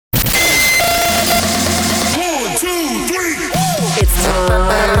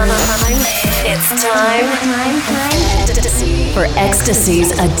For Ecstasy's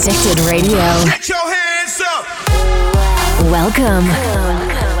Addicted Radio. Get your hands up! Welcome.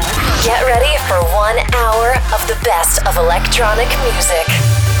 Get ready for 1 hour of the best of electronic music.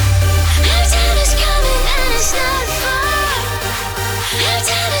 Our time is coming and it's not far. Our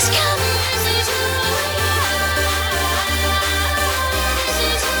time is coming.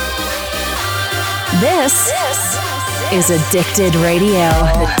 This is Addicted Radio.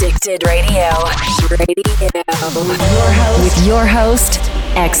 Addicted Radio. With your host,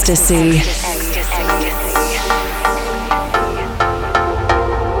 Ecstasy.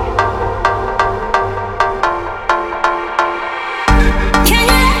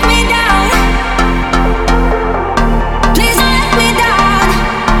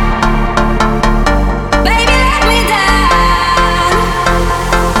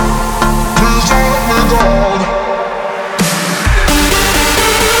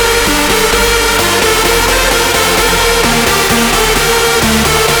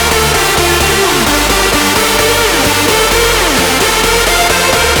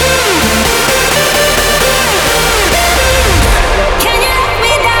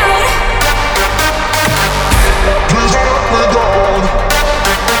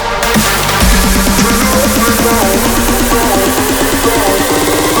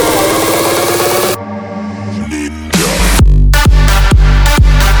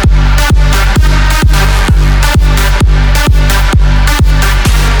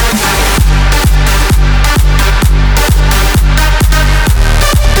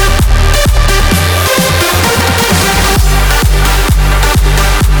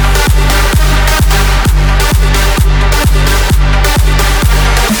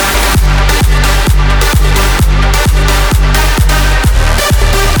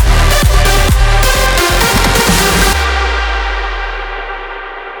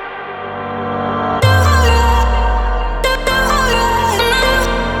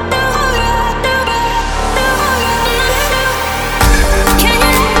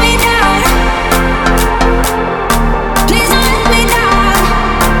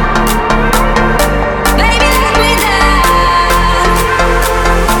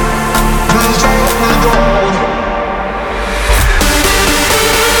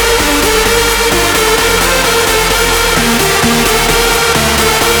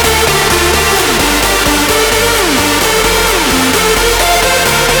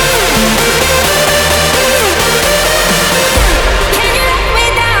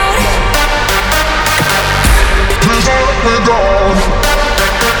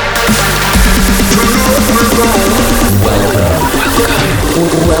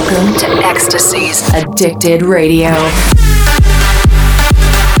 Welcome to Ecstasy's Addicted Radio.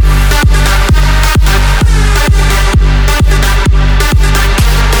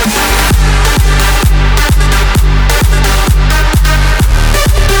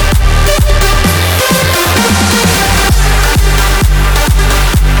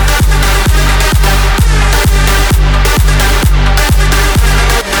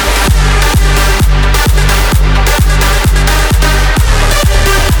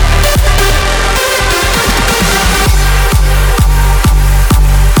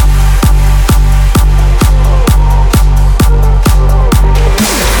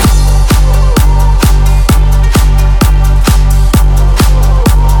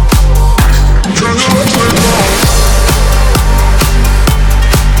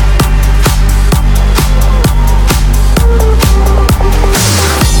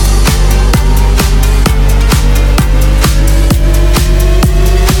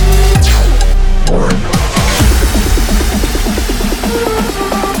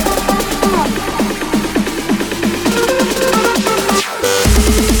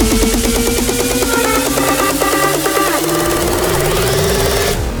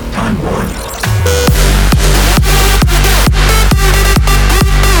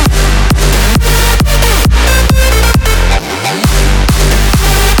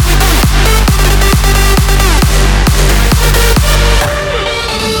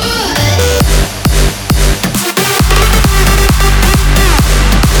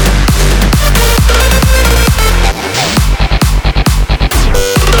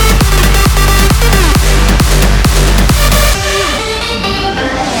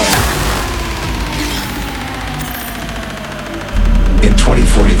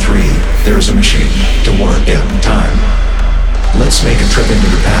 There's a machine to work in time. Let's make a trip into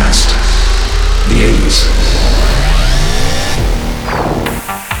the past. The 80s.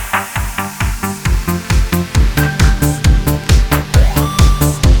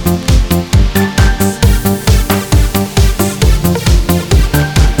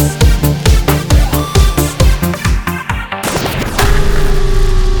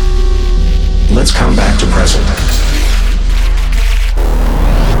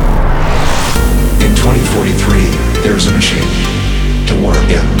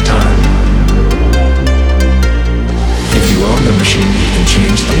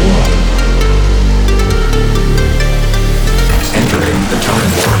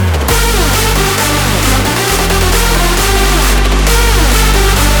 Time warp.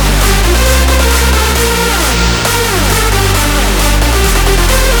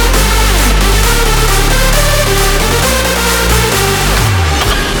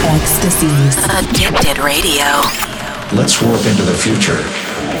 Ecstasies. Addicted Radio. Let's warp into the future.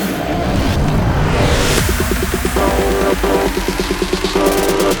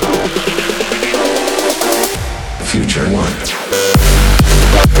 Future One.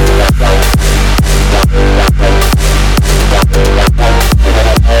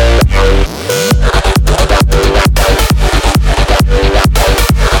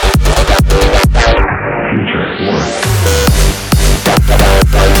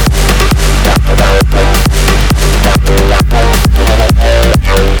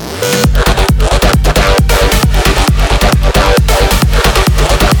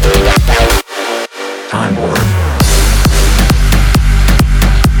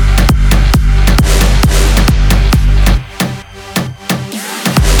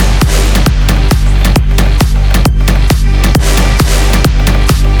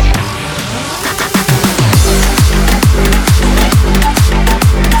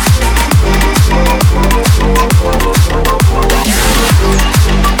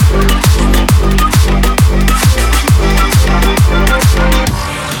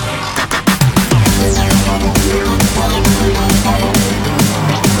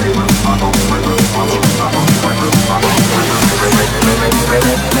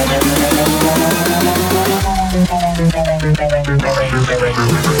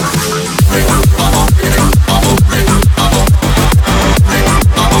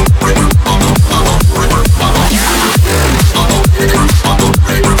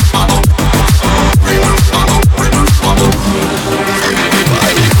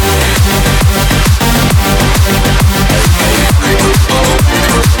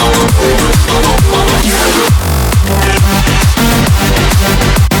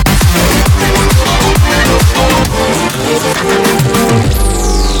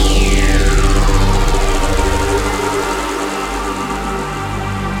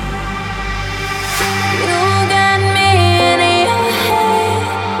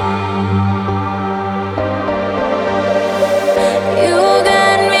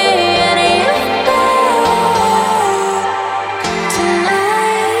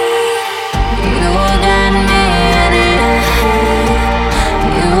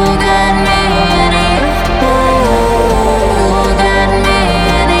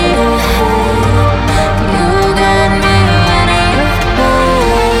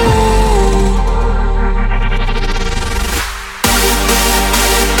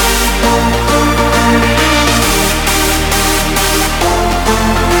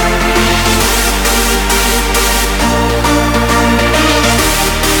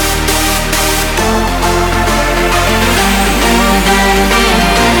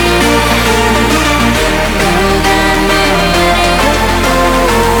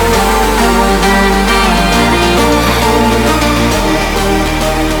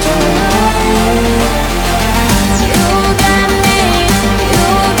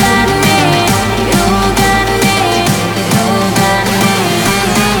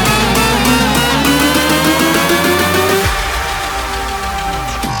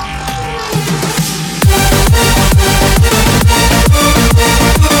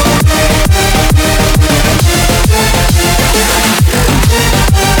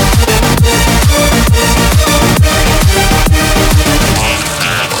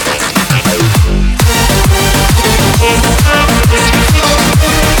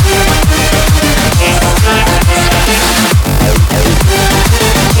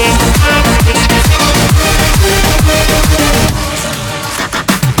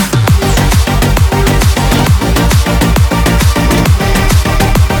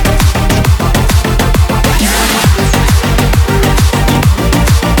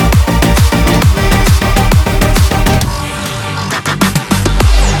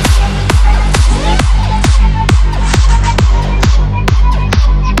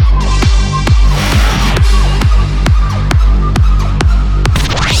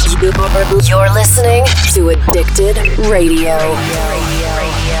 You're listening to Addicted Radio.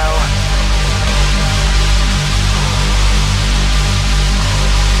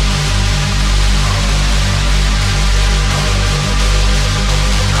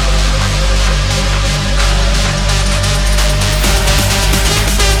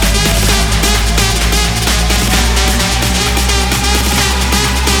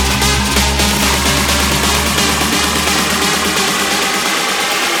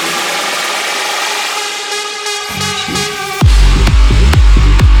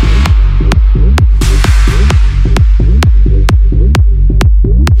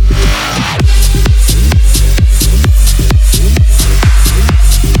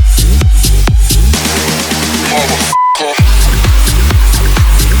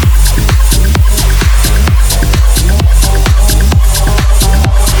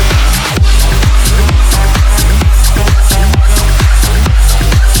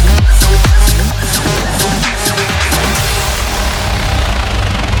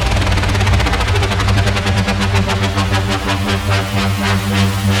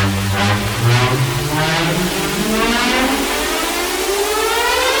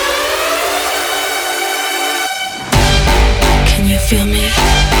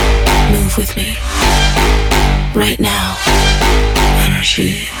 Move with me. Right now.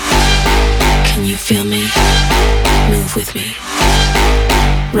 Energy. Can you feel me? Move with me.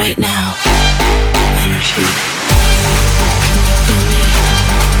 Right now. Energy. Can you feel me?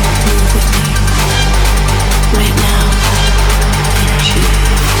 Move with me. Right now. Energy.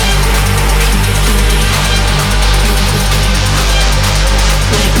 Can you feel me? Move with me. Right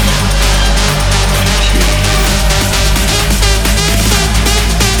now. Energy.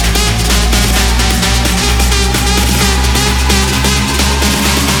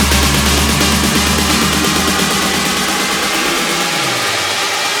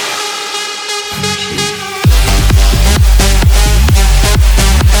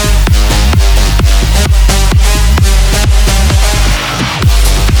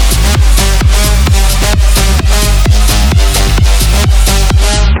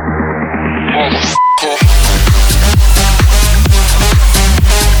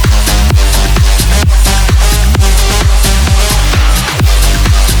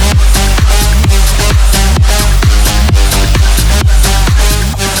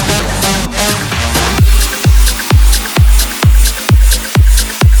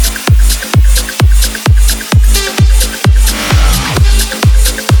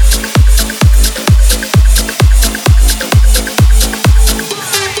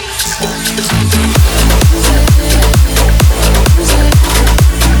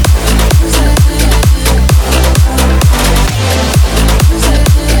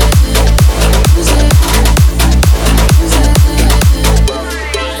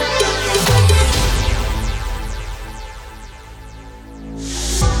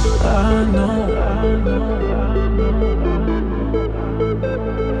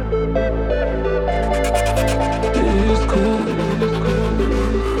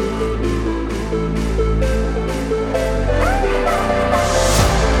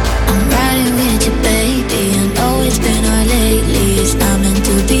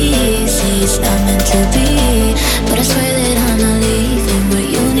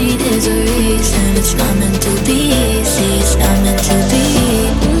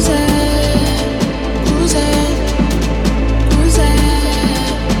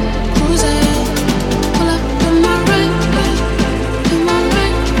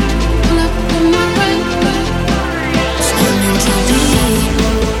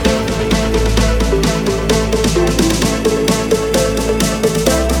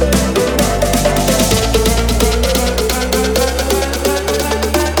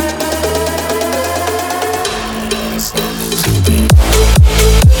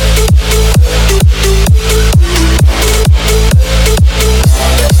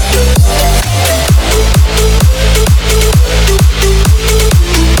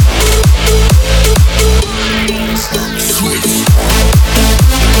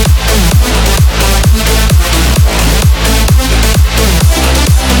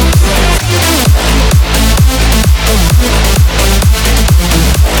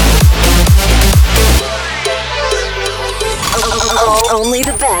 Only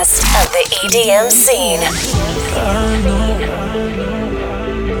the best of the EDM scene. I know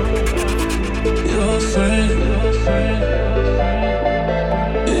your friend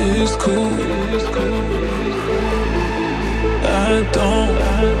is cool. I don't.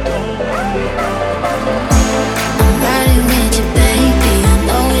 I'm riding with you, baby. I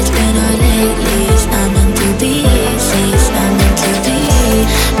know it's been hard lately. It's not meant to be easy. It's not meant to be.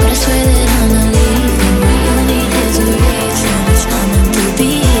 But I swear that I'm not leaving. What you need is a reason. It's not meant to be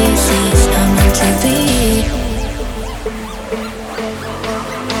easy. It's not meant to be.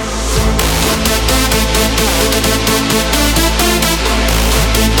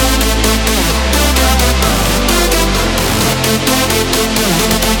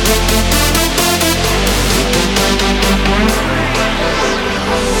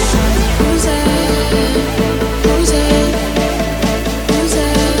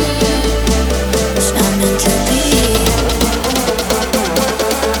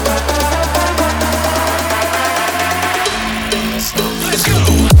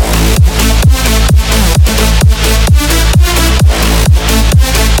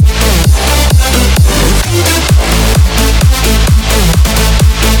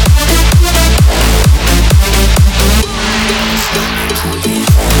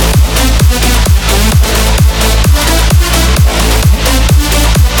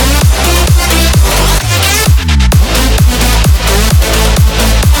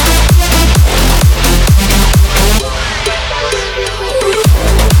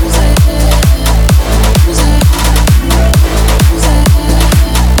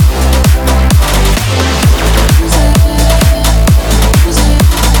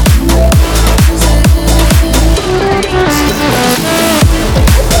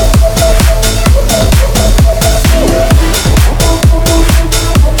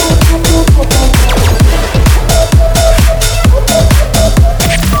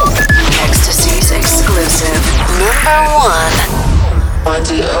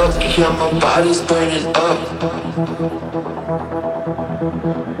 body's burning up.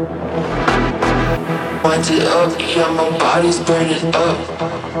 Wind it up, yeah, my body's burning up.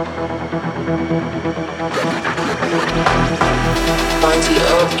 Wind it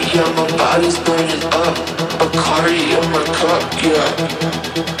up, yeah, my body's burning up. Bacardi in my cup, yeah.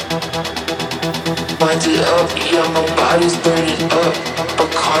 Wind it up, yeah, my body's burning up.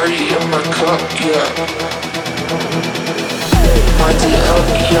 Bacardi in my cup, yeah. Wind it up,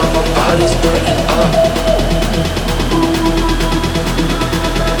 yeah, my body's burning up.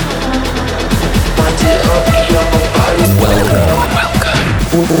 Wind it up, yeah, my body's burning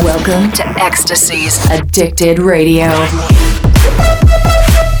up. Welcome to Ecstasy's Addicted Radio.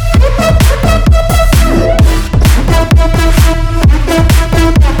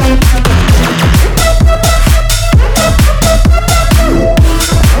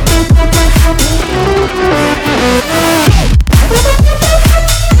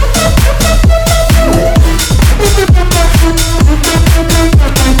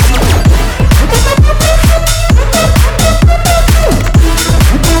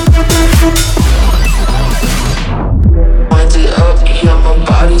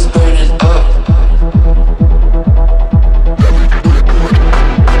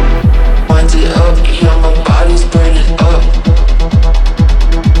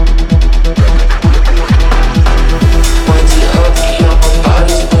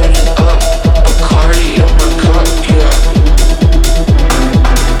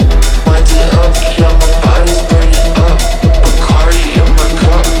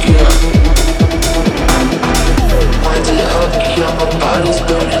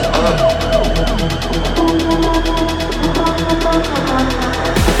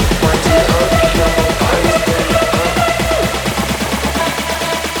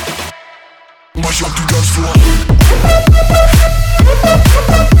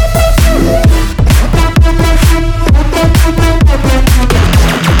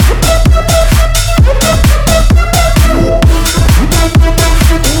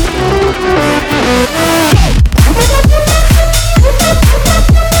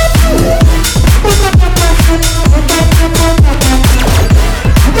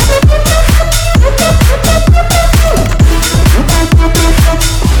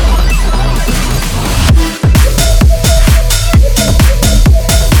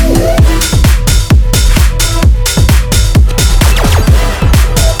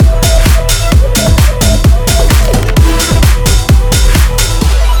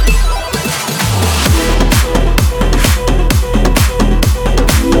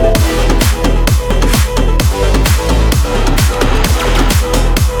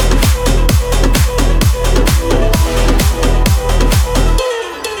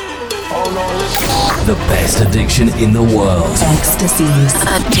 In the world. Ecstasy's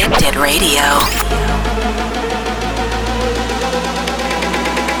Addicted Radio.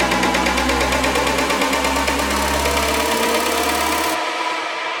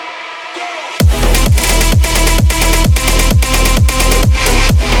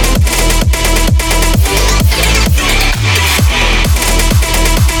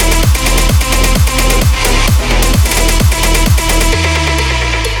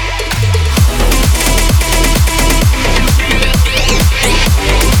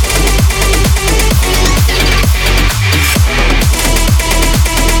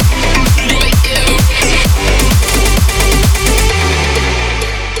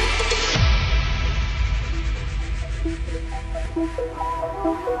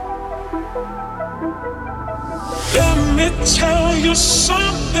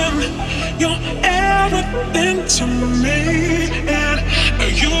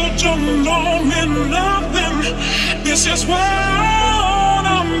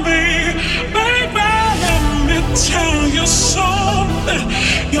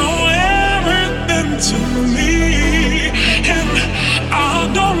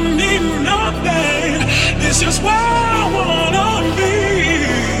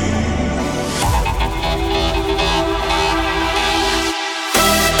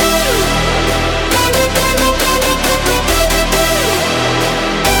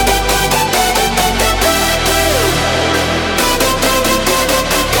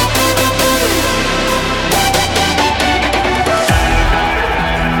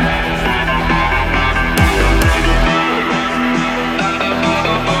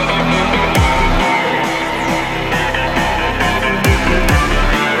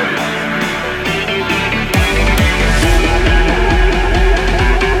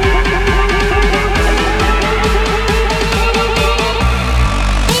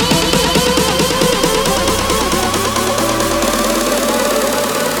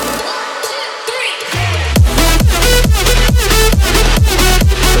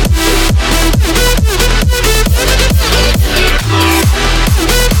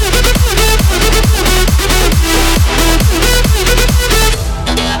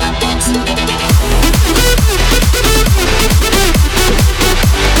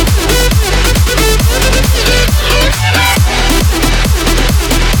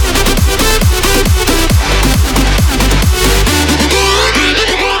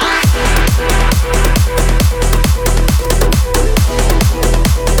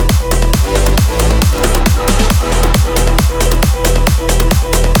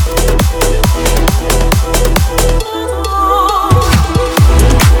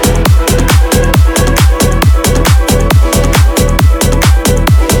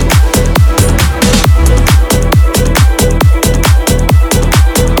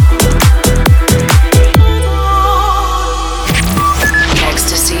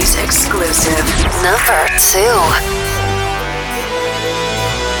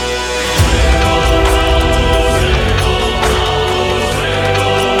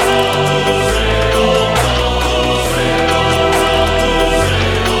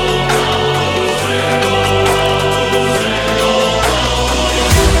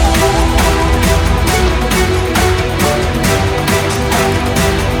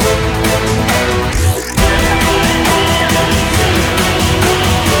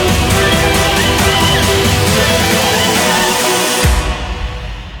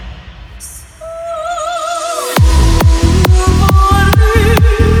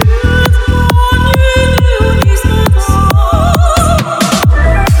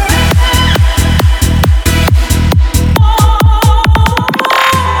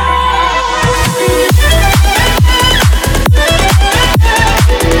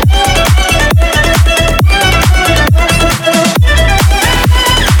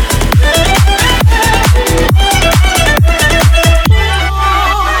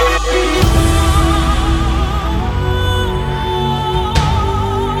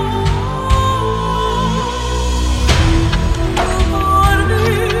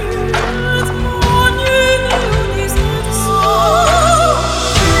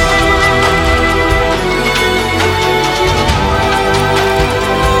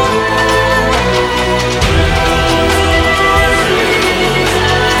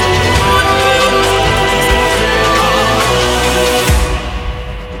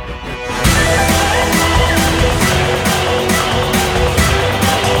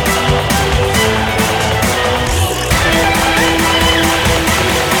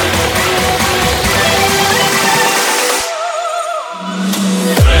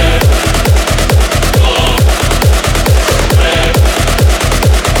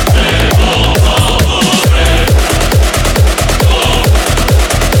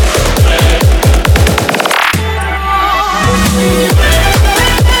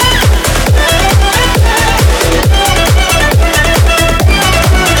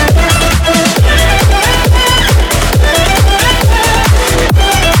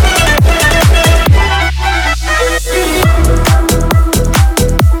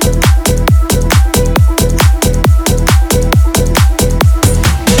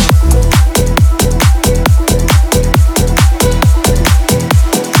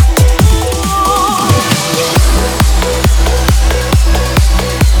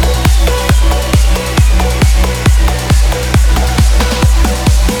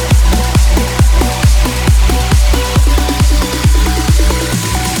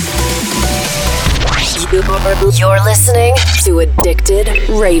 You're listening to Addicted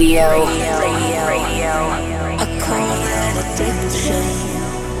Radio. I call that addiction.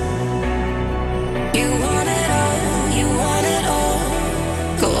 You want it all, you want it all.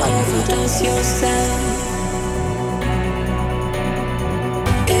 Go overdose yourself.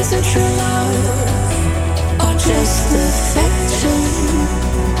 Is it true love or just affection?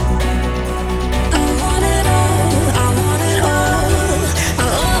 I want it all, I want it all. I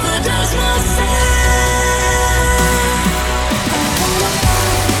overdose myself.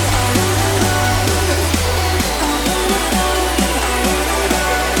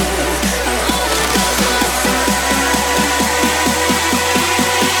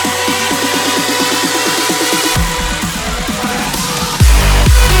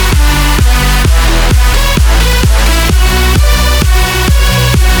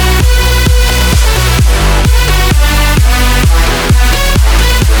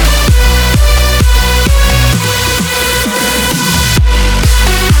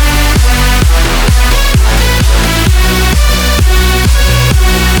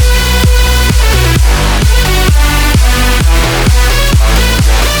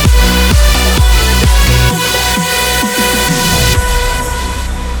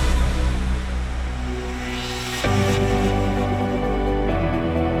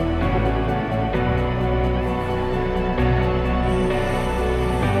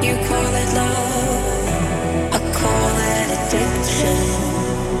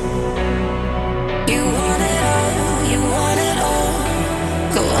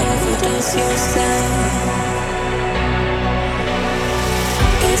 Flashy sun.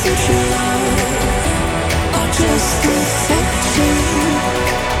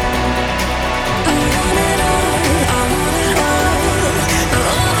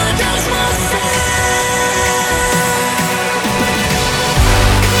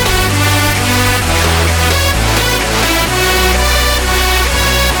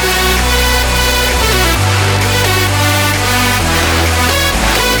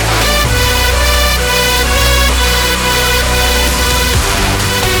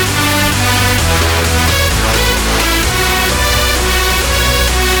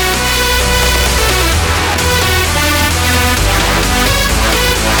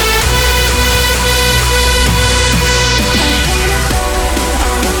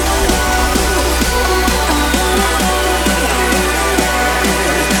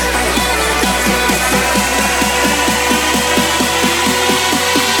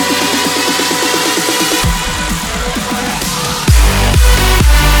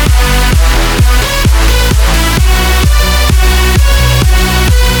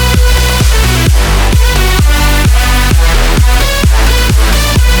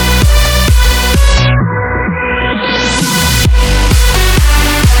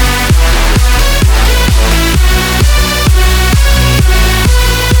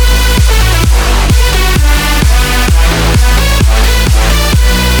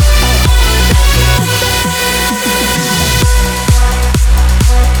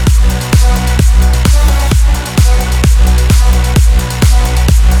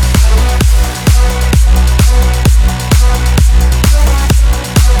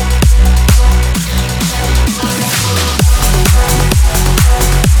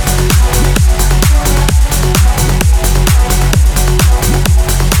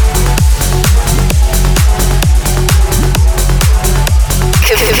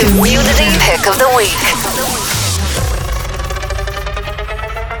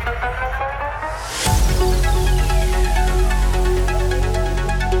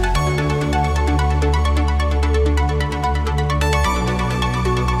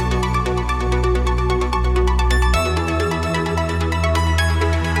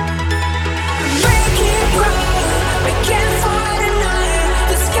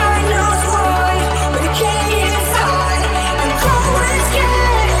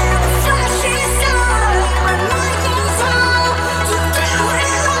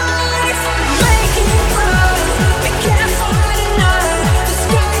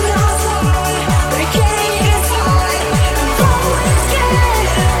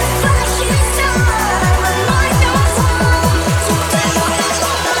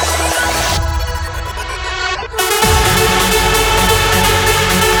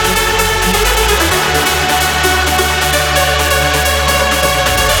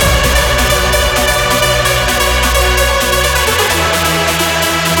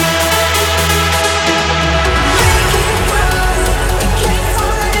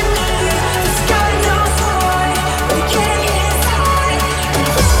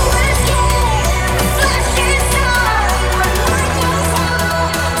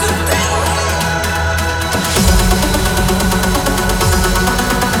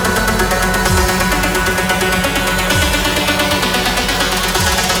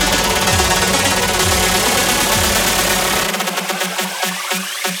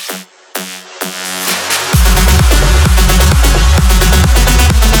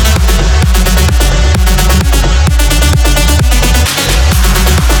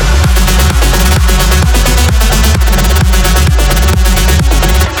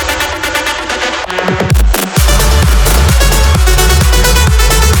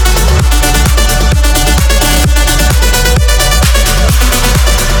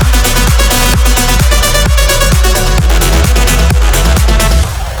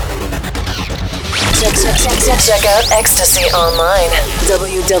 Check out Ecstasy online.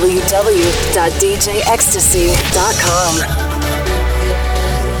 www.djecstasy.com.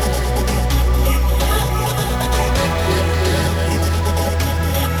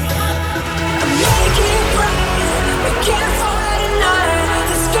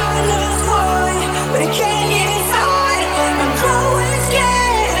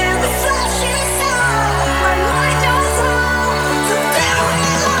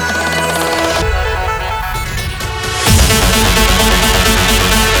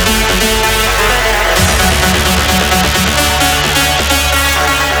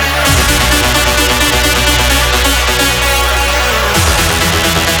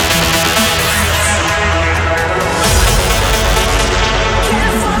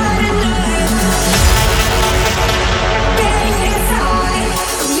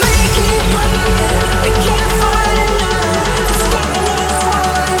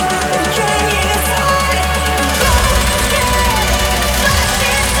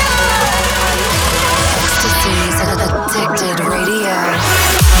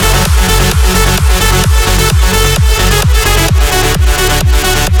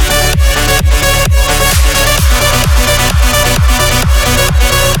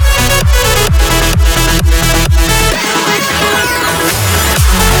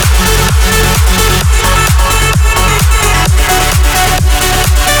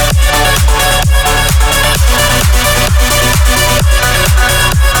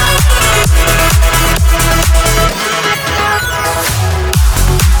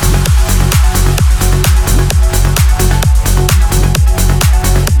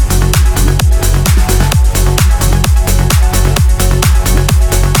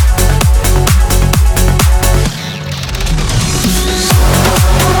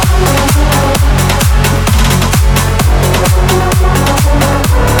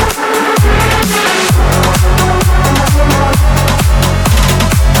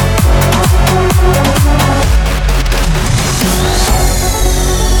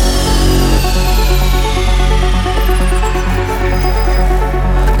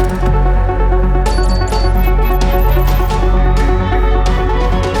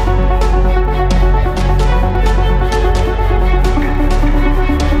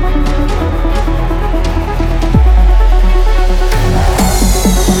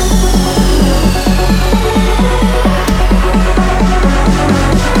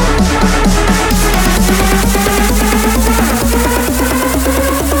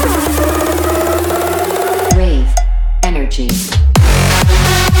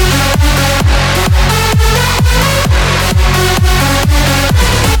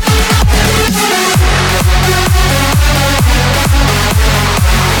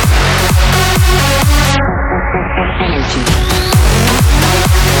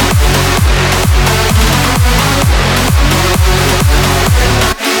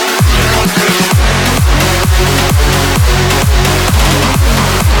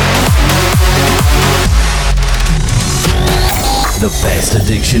 The best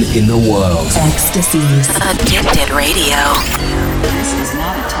addiction in the world. Ecstasy's Addicted Radio. This is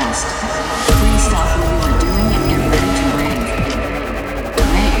not a test. Please stop what you are doing and get ready to rave.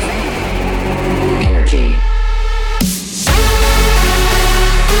 Rave. Energy.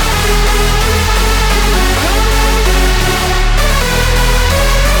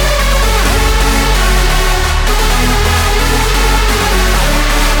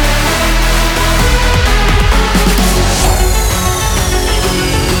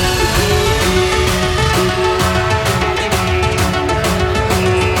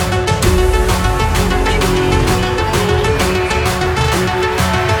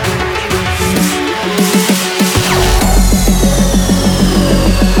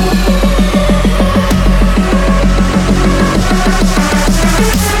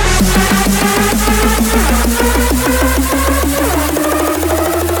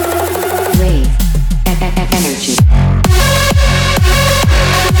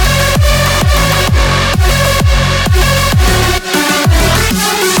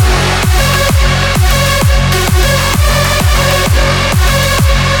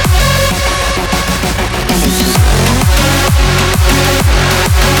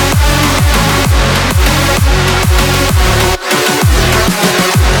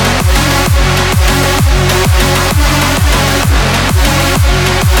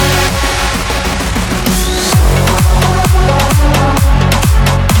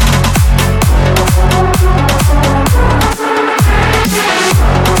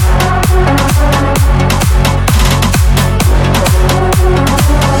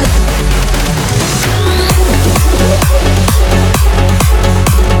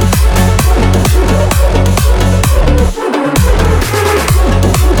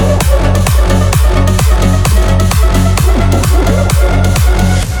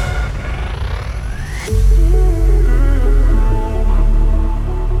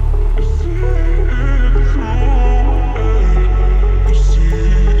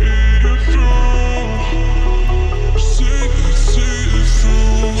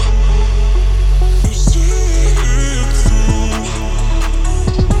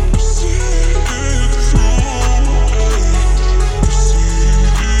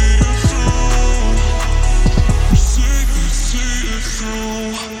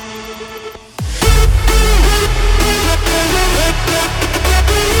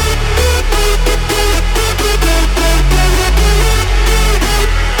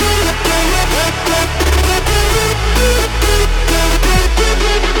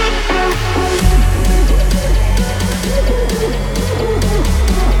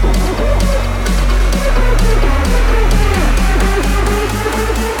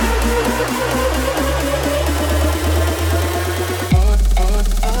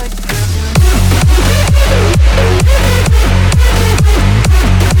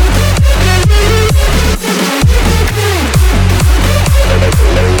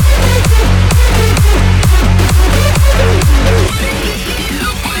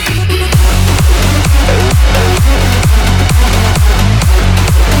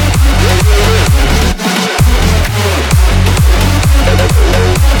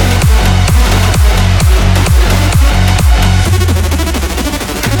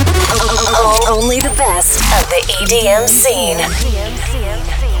 only the best of the EDM scene.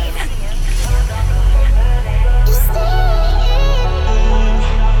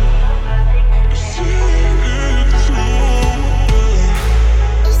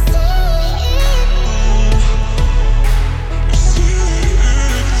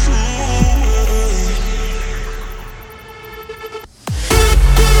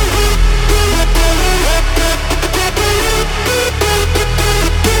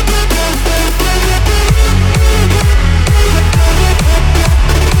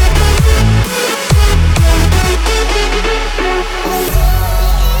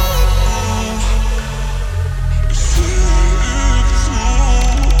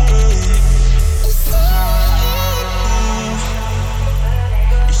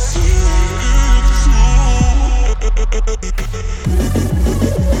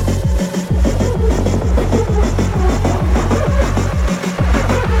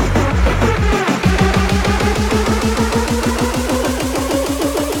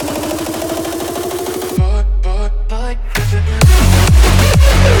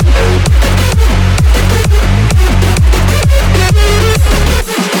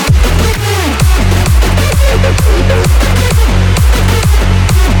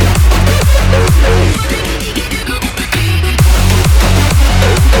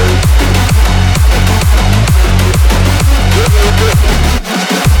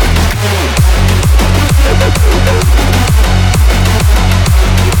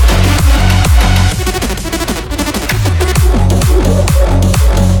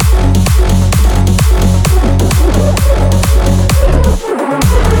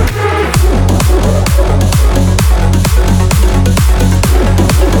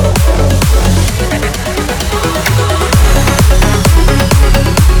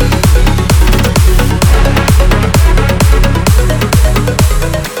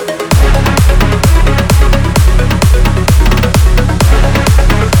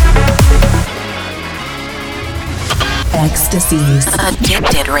 Ecstasies.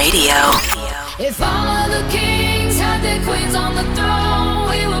 Addicted Radio. If all of the kings had their queens on the throne,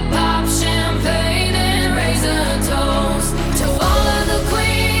 we would pop champagne and raise a toast to all of the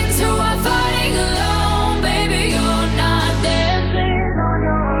queens who are fighting alone. Baby, you're not dancing on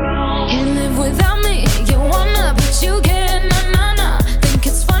your own. You live without me, you wanna, but you can't. Nah. Think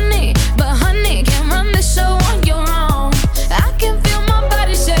it's funny, but honey, can't run the show on your own. I can feel my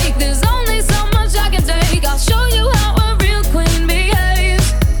body shake. There's only so much I can take. I'll show you how a real queen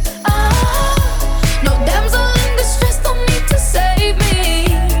behaves. No damsel in distress, don't need to save me.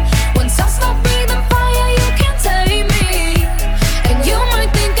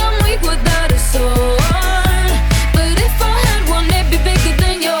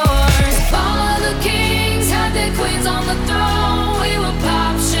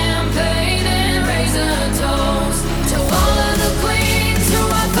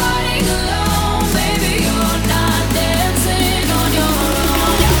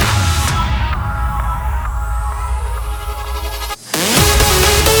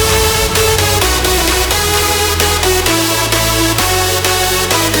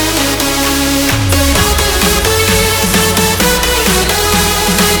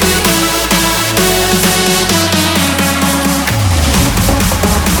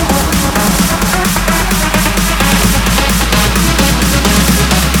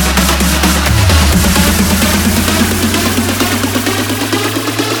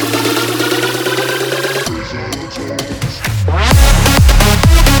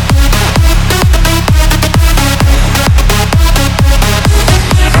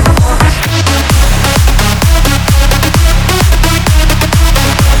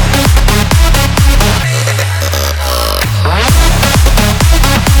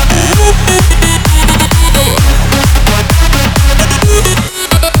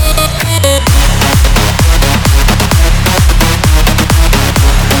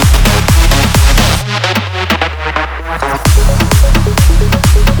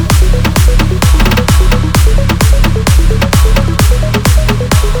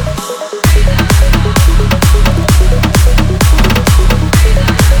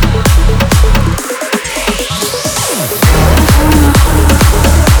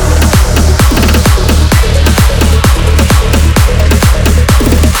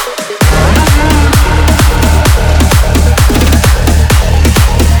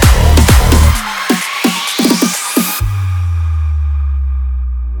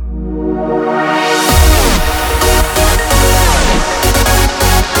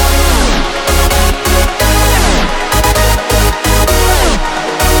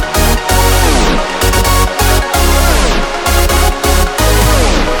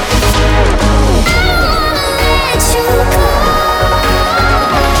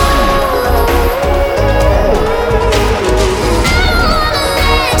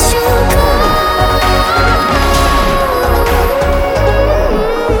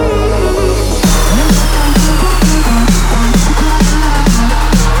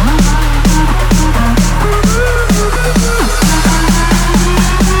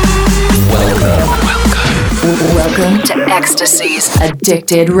 Ecstasies.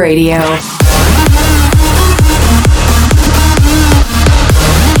 Addicted Radio.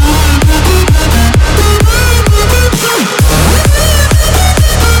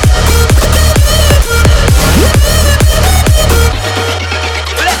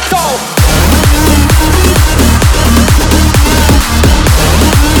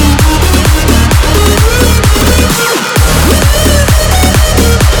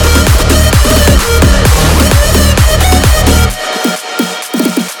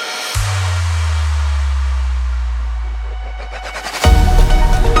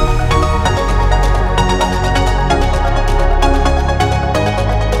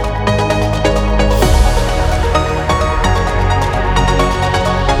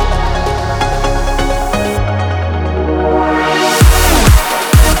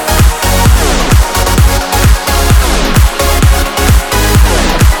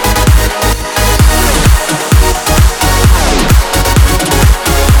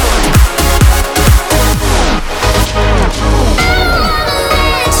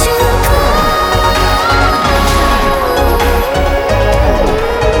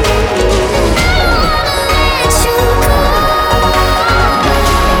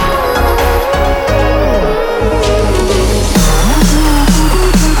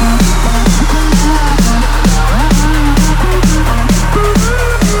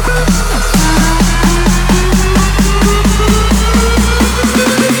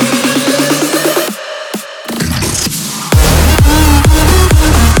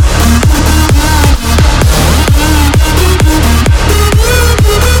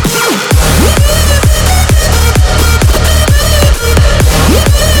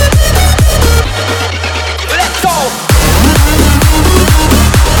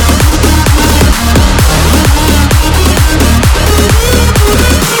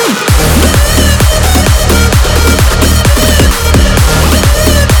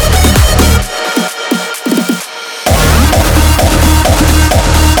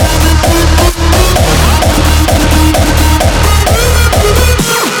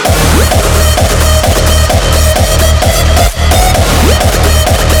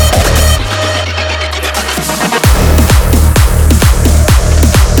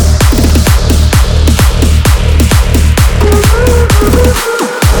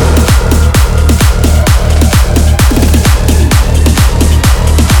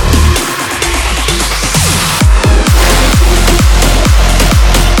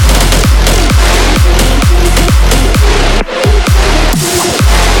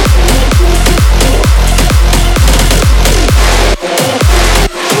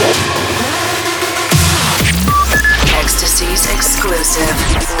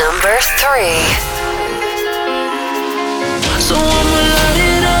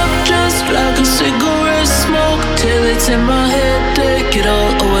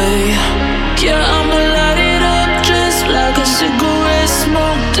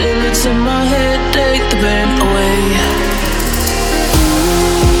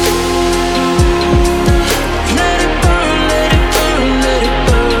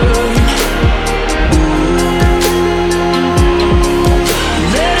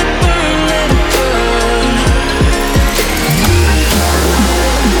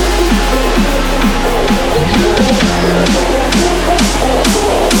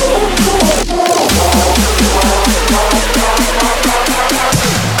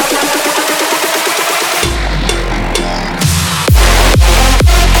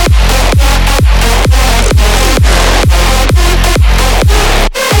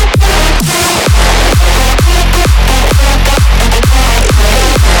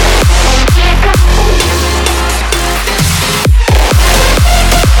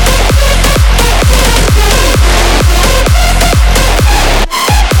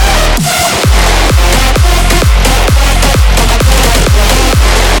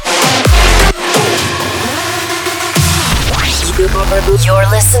 You're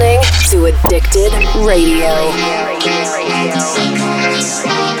listening to Addicted Radio.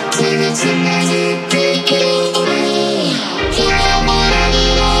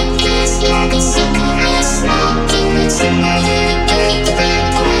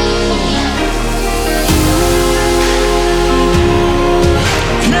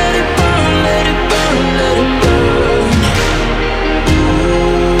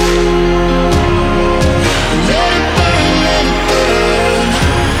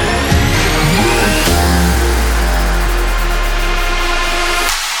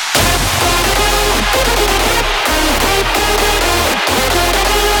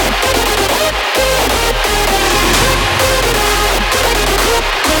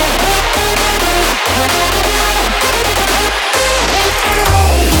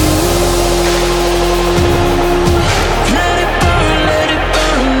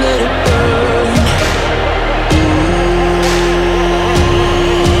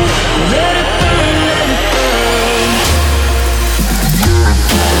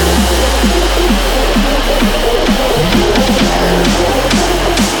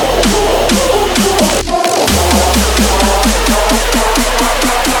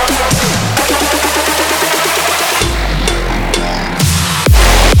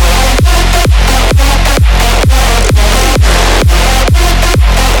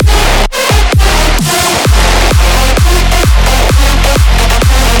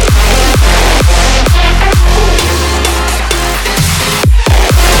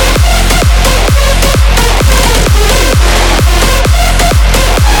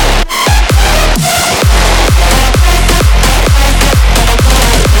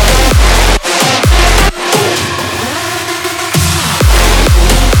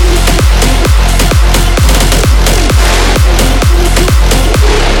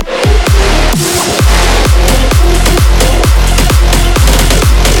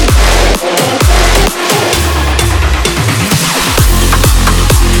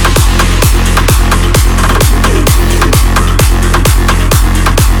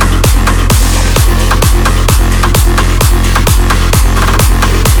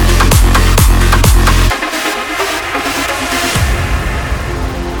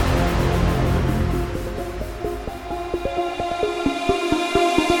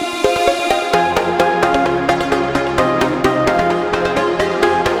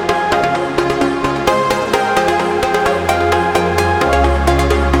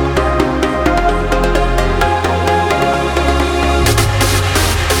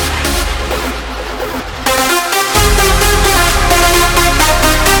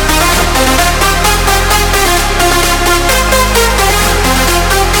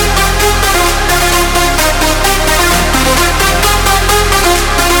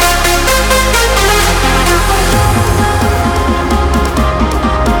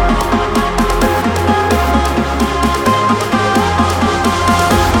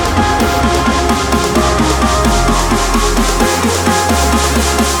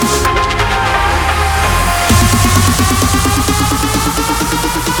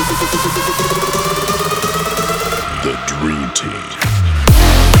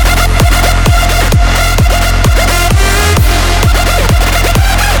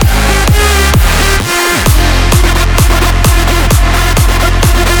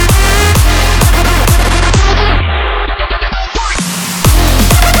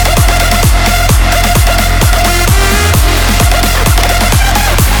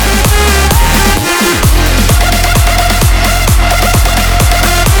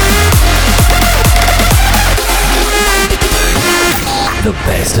 The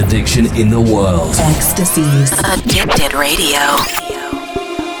best addiction in the world. Ecstasies. Addicted Radio.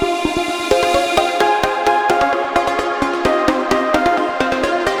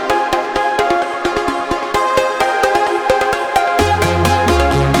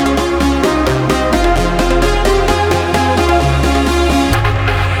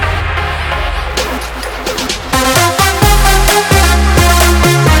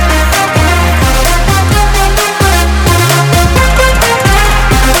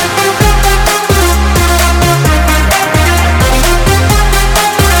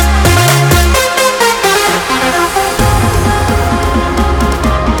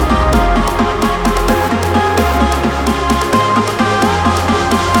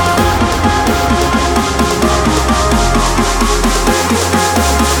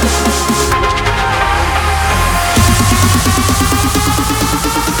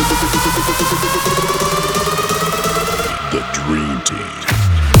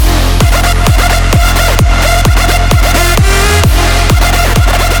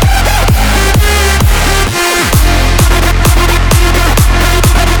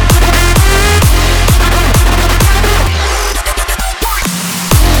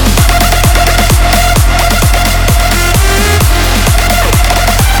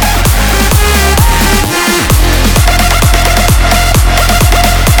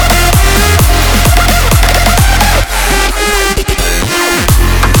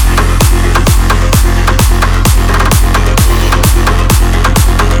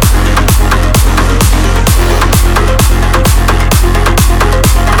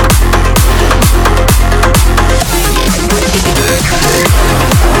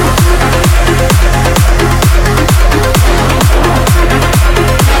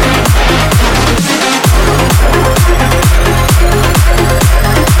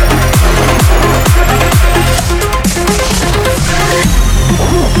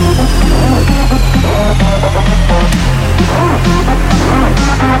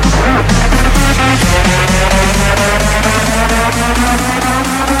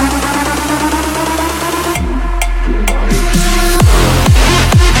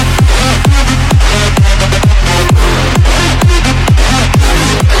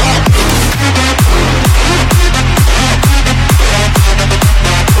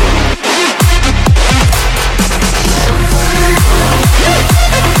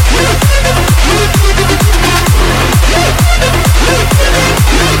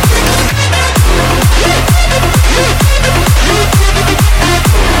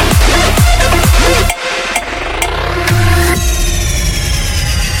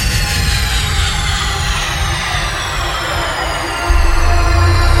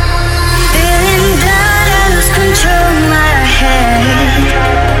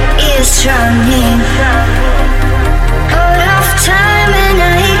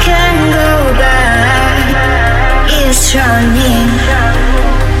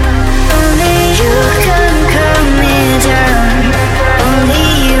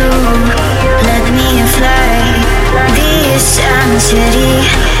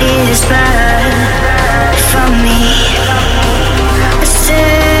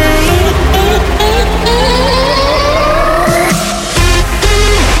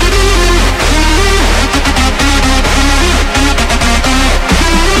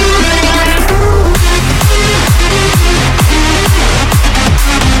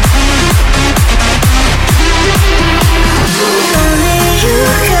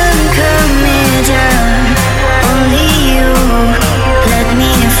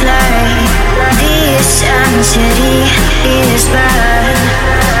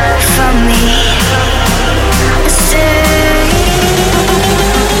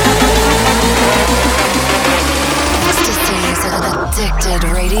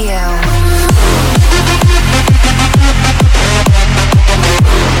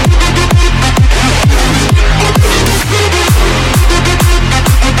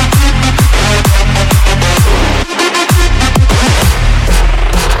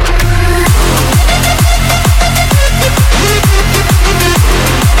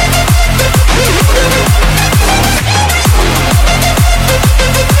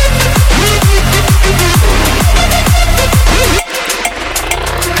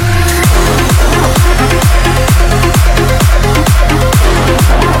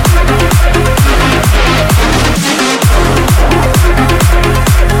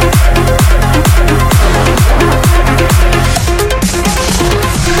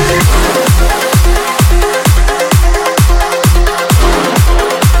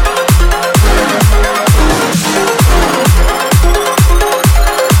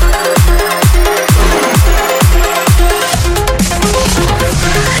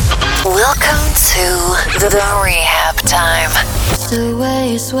 The rehab time. Still wear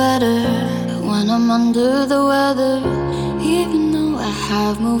your sweater when I'm under the weather, even though I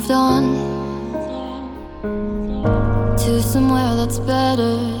have moved on to somewhere that's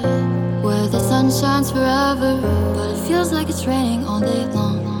better, where the sun shines forever, but it feels like it's raining all day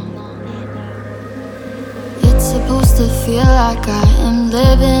long. It's supposed to feel like I am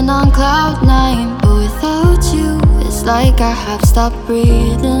living on cloud nine, but without you, it's like I have stopped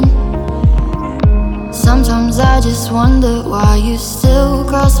breathing. Sometimes I just wonder why you still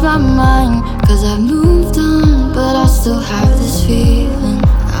cross my mind, 'cause I've moved on, but I still have this feeling.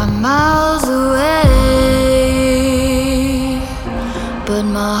 I'm miles away, but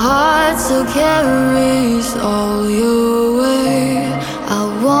my heart still carries all your weight. I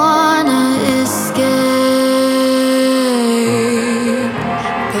wanna escape,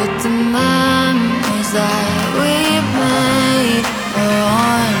 but the memories that we made are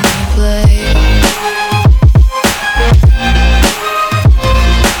on replay.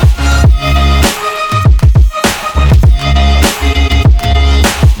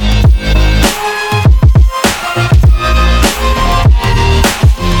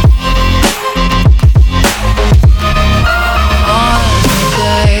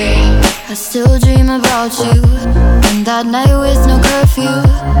 I still dream about you, and that night with no curfew,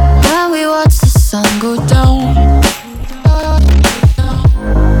 when we watch the sun go down.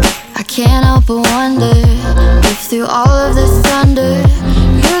 I can't help but wonder if through all of the thunder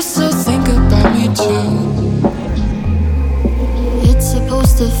you still think about me too. It's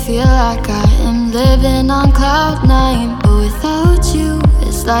supposed to feel like I am living on cloud nine, but without you,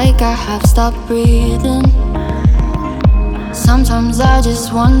 it's like I have stopped breathing. Sometimes I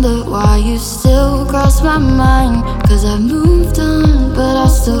just wonder why you still cross my mind, 'cause I've moved on, but I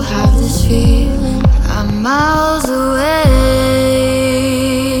still have this feeling. I'm miles away,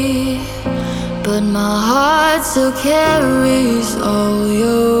 but my heart still carries all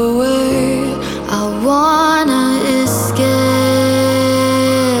your weight. I wanna escape,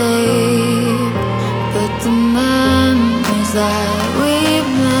 but the memories that we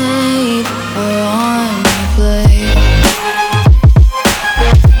made are on replay.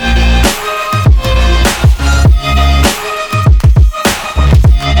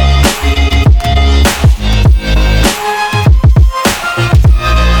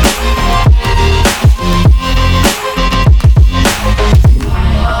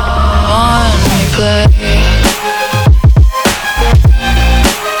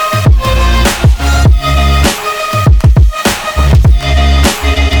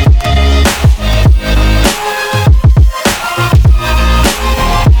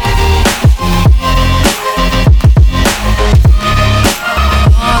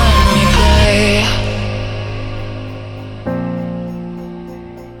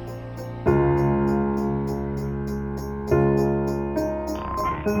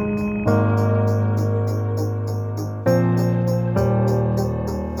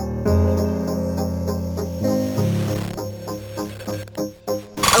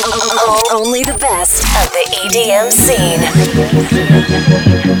 Only the best of the EDM scene.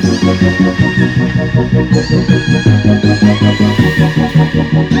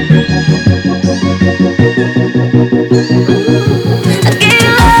 I gave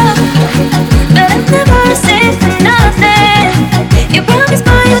you love, but I never received for nothing. You promised,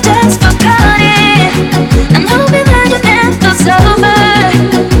 but you just forgot it. I'm hoping that you never sober.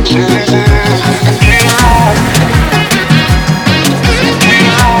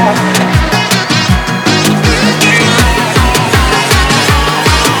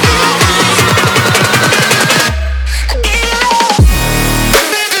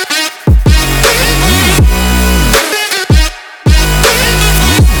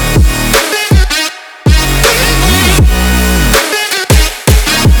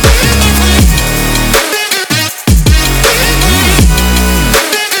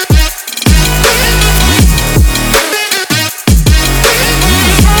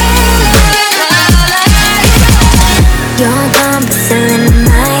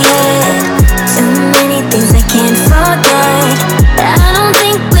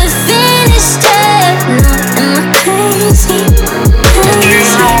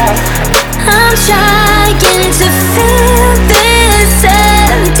 I'm trying